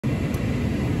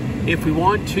If we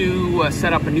want to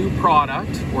set up a new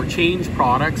product or change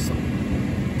products,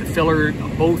 the filler,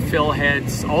 both fill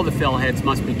heads, all the fill heads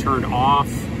must be turned off.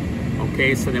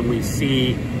 Okay, so then we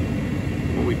see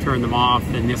when we turn them off,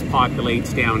 then this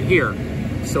populates down here.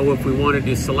 So if we wanted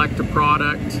to select a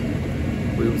product,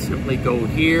 we would simply go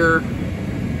here,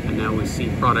 and now we see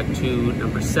product 2,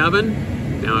 number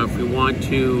 7. Now if we want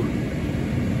to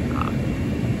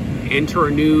enter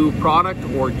a new product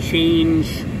or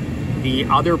change the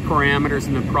other parameters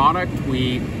in the product,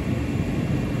 we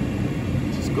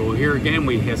just go here again,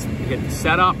 we hit the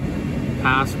setup,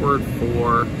 password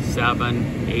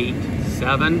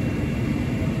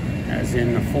 4787, as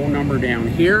in the phone number down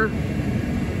here,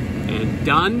 and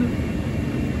done.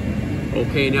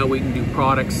 Okay, now we can do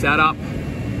product setup,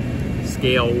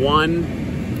 scale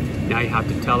 1. Now you have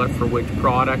to tell it for which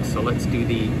product, so let's do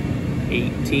the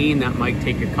 18. That might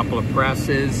take a couple of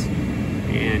presses,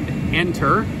 and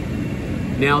enter.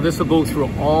 Now this will go through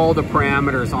all the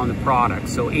parameters on the product.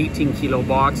 So 18 kilo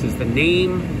box is the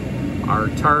name, our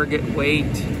target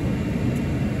weight.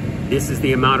 This is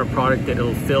the amount of product that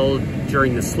it'll fill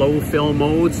during the slow fill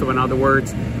mode. So in other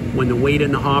words, when the weight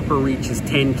in the hopper reaches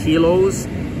 10 kilos,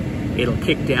 it'll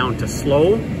kick down to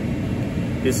slow.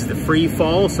 This is the free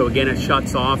fall. So again, it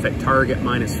shuts off at target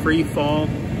minus free fall.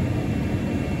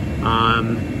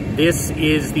 This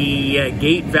is the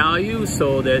gate value,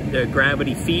 so that the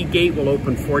gravity feed gate will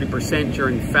open 40%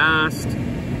 during fast,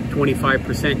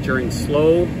 25% during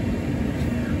slow.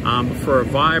 For a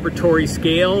vibratory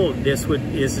scale, this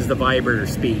is the vibrator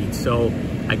speed. So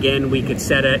again, we could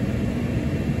set it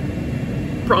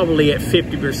probably at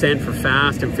 50% for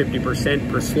fast and 50%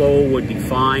 for slow would be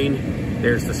fine.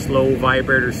 There's the slow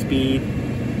vibrator speed.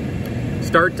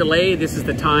 Start delay, this is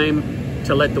the time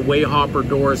to let the weigh hopper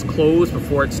doors close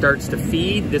before it starts to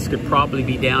feed. This could probably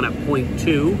be down at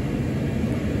 0.2.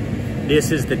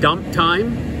 This is the dump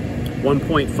time,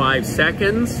 1.5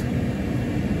 seconds.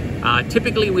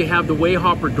 Typically we have the weigh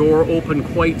hopper door open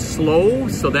quite slow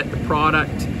so that the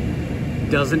product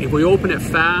doesn't, if we open it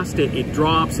fast, it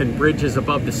drops and bridges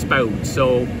above the spout.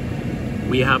 So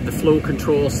we have the flow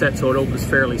control set so it opens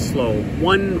fairly slow.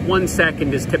 One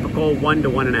second is typical, 1 to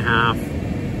 1.5.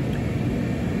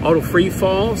 Auto free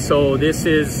fall, so this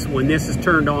is, when this is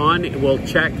turned on, it will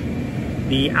check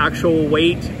the actual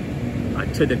weight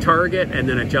to the target and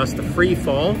then adjust the free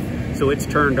fall. So it's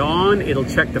turned on, it'll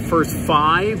check the first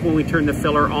 5 when we turn the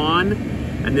filler on,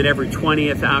 and then every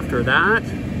 20th after that.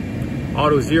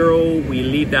 Auto zero, we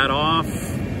leave that off.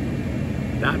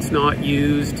 That's not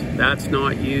used, that's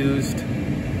not used.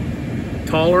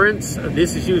 Tolerance,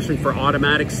 this is usually for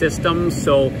automatic systems,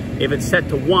 so if it's set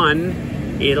to 1,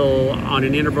 it'll, on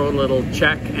an interval, it'll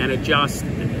check and adjust.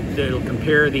 It'll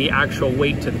compare the actual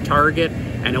weight to the target,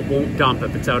 and it won't dump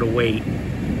if it's out of weight.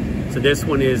 So this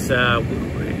one is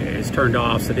turned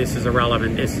off, so this is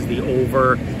irrelevant. This is the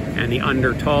over and the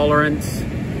under tolerance.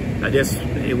 This,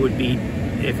 it would be,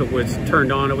 if it was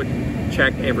turned on, it would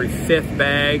check every 5th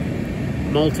bag.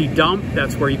 Multi-dump,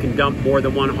 that's where you can dump more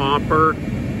than one hopper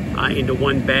into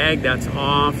one bag. That's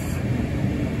off.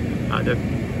 The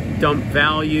dump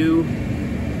value,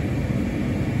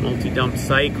 multi-dump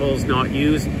cycles, not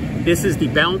used. This is the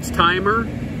bounce timer.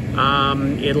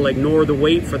 It'll ignore the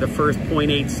weight for the first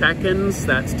 0.8 seconds.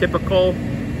 That's typical.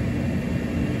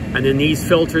 And then these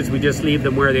filters, we just leave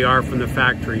them where they are from the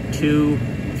factory. 2,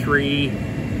 3.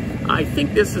 I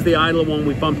think this is the idle one.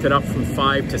 We bumped it up from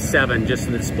 5 to 7 just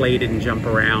so the display didn't jump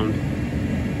around.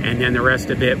 And then the rest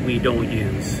of it we don't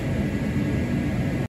use.